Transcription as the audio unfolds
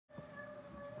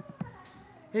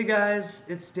Hey guys,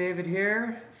 it's David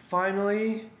here.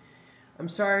 Finally, I'm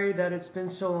sorry that it's been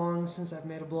so long since I've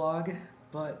made a blog,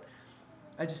 but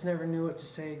I just never knew what to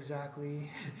say exactly.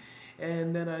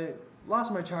 And then I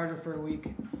lost my charger for a week.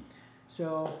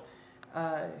 So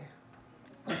I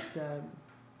just am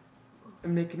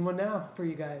making one now for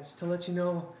you guys to let you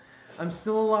know I'm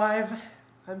still alive,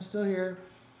 I'm still here,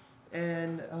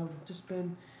 and just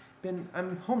been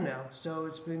I'm home now, so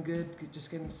it's been good just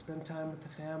getting to spend time with the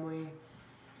family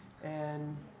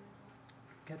and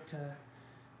get to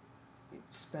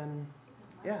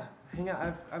hang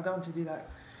out. I've gotten to do that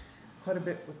quite a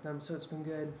bit with them, so it's been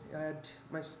good. I had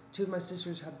two of my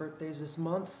sisters had birthdays this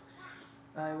month.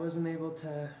 I wasn't able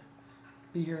to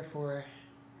be here for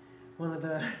one of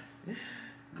the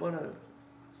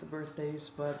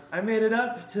birthdays, but I made it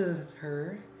up to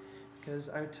her because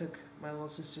I took my little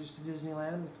sisters to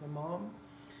Disneyland with my mom,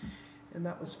 and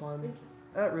that was fun.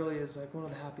 That really is like one of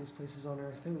the happiest places on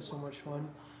earth. It was so much fun.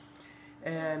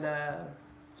 And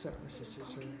except my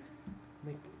sisters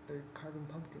they're carving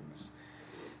pumpkins.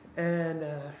 And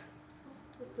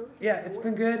yeah, it's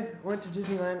been good. I went to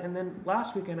Disneyland, and then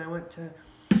last weekend I went to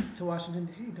Washington.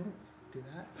 Hey, don't do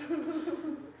that.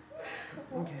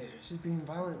 Okay, she's being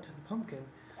violent to the pumpkin.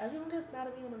 Everyone gets mad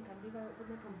at me when I'm trying to be violent with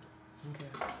my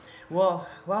pumpkin. Okay. Well,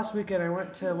 last weekend I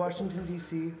went to Washington,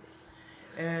 D.C.,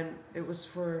 and it was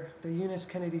for the Eunice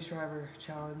Kennedy Shriver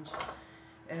Challenge,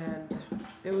 and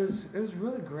it was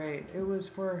really great. It was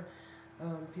for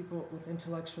people with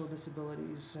intellectual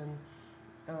disabilities, and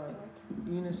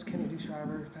Eunice Kennedy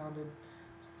Shriver founded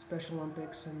Special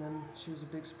Olympics, and then she was a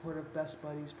big supporter of Best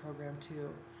Buddies program too,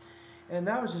 and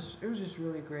it was just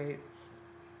really great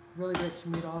to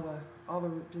meet all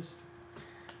the just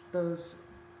those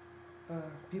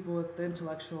people with the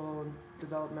intellectual and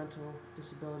developmental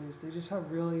disabilities. They just have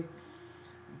really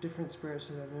different spirits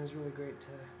to them, and it was really great to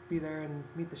be there and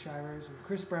meet the Shivers. And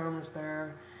Chris Brown was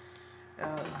there,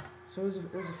 so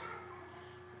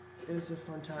it was a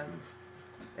fun time.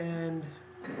 And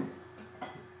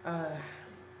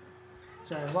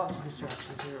sorry, lots of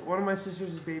distractions here. One of my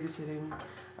sisters is babysitting.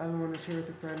 Other one is here with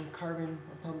a friend carving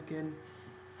a pumpkin.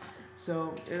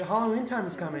 So Halloween time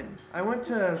is coming. I went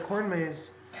to Corn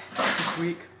Maze this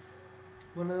week.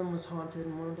 One of them was haunted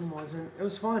and one of them wasn't. It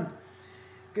was fun.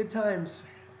 Good times.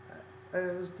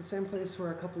 It was the same place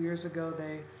where a couple years ago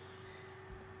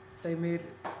they made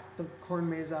the corn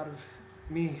maze out of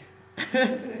me.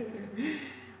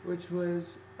 which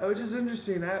was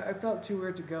interesting. I felt too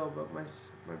weird to go, but my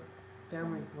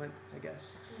family went, I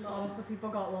guess. Lots of people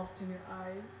got lost in your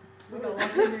eyes. We got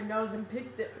lost in your nose and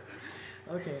picked it.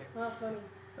 Okay. Well, funny.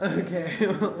 Okay,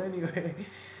 well, anyway.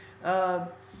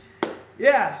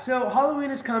 Yeah, so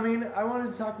Halloween is coming. I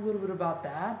wanted to talk a little bit about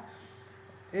that.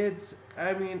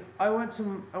 I went to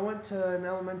an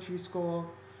elementary school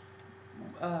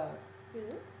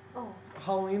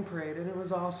Halloween parade, and it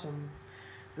was awesome.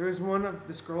 There was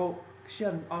this girl, she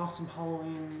had an awesome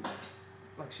Halloween,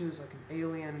 like she was like an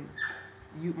alien,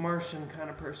 Martian kind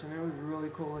of person. It was really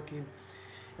cool looking.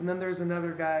 And then there's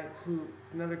another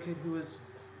kid who was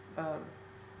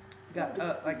got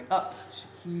up.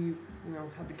 He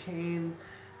had the cane,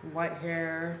 the white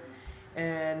hair,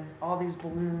 and all these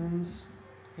balloons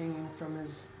hanging from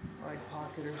his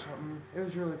pocket or something. It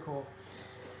was really cool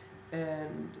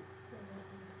and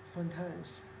fun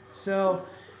times. So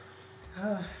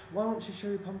why don't you show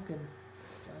your pumpkin,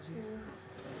 Jazzy?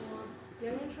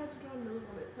 Yeah, I'm gonna try to draw a nose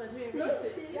on it, so I didn't erase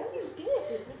it. Yeah, you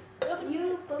did.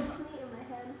 You put me in my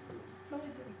head. No, I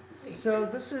didn't. So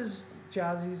this is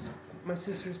Jazzy's, my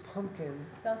sister's pumpkin.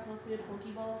 That was supposed to be a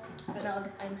Pokeball, but now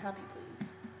I'm happy,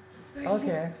 please.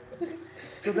 Okay.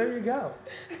 So there you go.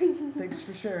 Thanks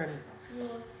for sharing.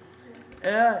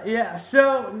 Yeah,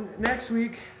 so next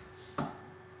week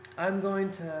I'm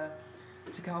going to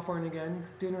California again,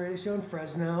 doing a radio show in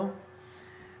Fresno.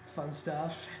 Fun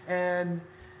stuff. And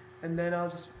then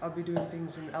I'll be doing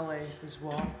things in LA as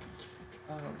well.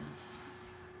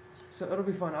 So it'll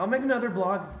be fun. I'll make another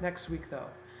blog next week though.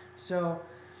 So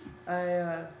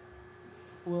I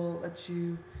will let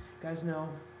you guys know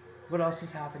what else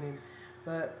is happening.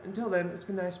 But until then, it's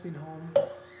been nice being home,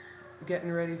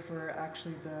 getting ready for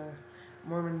actually the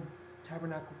Mormon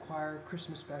Tabernacle Choir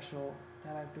Christmas special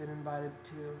that I've been invited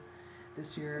to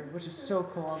this year, which is so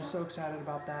cool. I'm so excited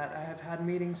about that. I have had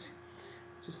meetings,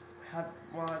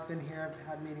 while I've been here, I've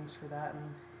had meetings for that, and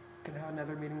I'm gonna have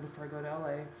another meeting before I go to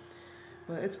LA.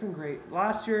 But it's been great.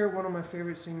 Last year, one of my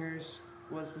favorite singers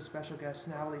was the special guest,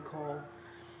 Natalie Cole,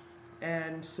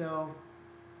 and so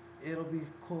it'll be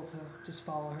cool to just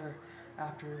follow her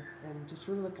after, and just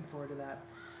really looking forward to that.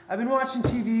 I've been watching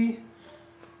TV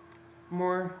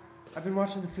more. I've been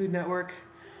watching the Food Network.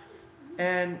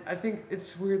 And I think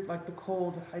it's weird, like the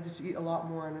cold, I just eat a lot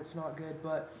more and it's not good,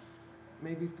 but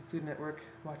maybe the Food Network,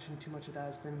 watching too much of that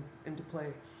has been into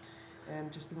play.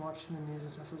 And just been watching the news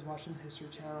and stuff. I was watching the History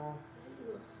Channel,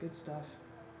 good stuff.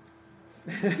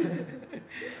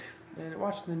 And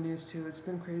watching the news too, it's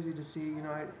been crazy to see,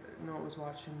 I was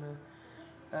watching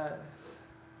the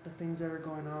things that are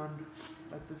going on,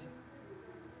 like this,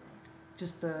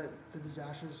 just the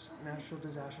disasters, natural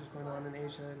disasters going on in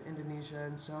Asia and Indonesia,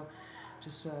 and so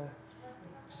just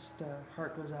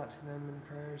heart goes out to them in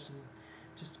prayers, and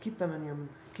just keep them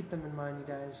in mind,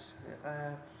 you guys.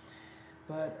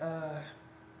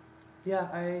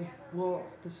 Yeah,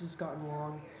 this has gotten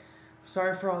long.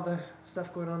 Sorry for all the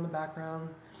stuff going on in the background.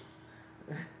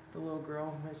 The little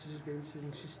girl, my sister's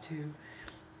babysitting, she's 2,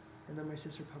 and then my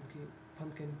sister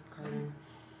pumpkin carving.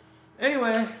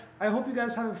 Anyway, I hope you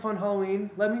guys have a fun Halloween.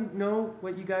 Let me know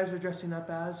what you guys are dressing up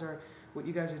as, or what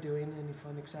you guys are doing, any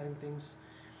fun, exciting things.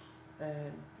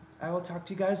 And I will talk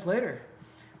to you guys later.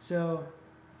 So,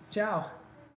 ciao.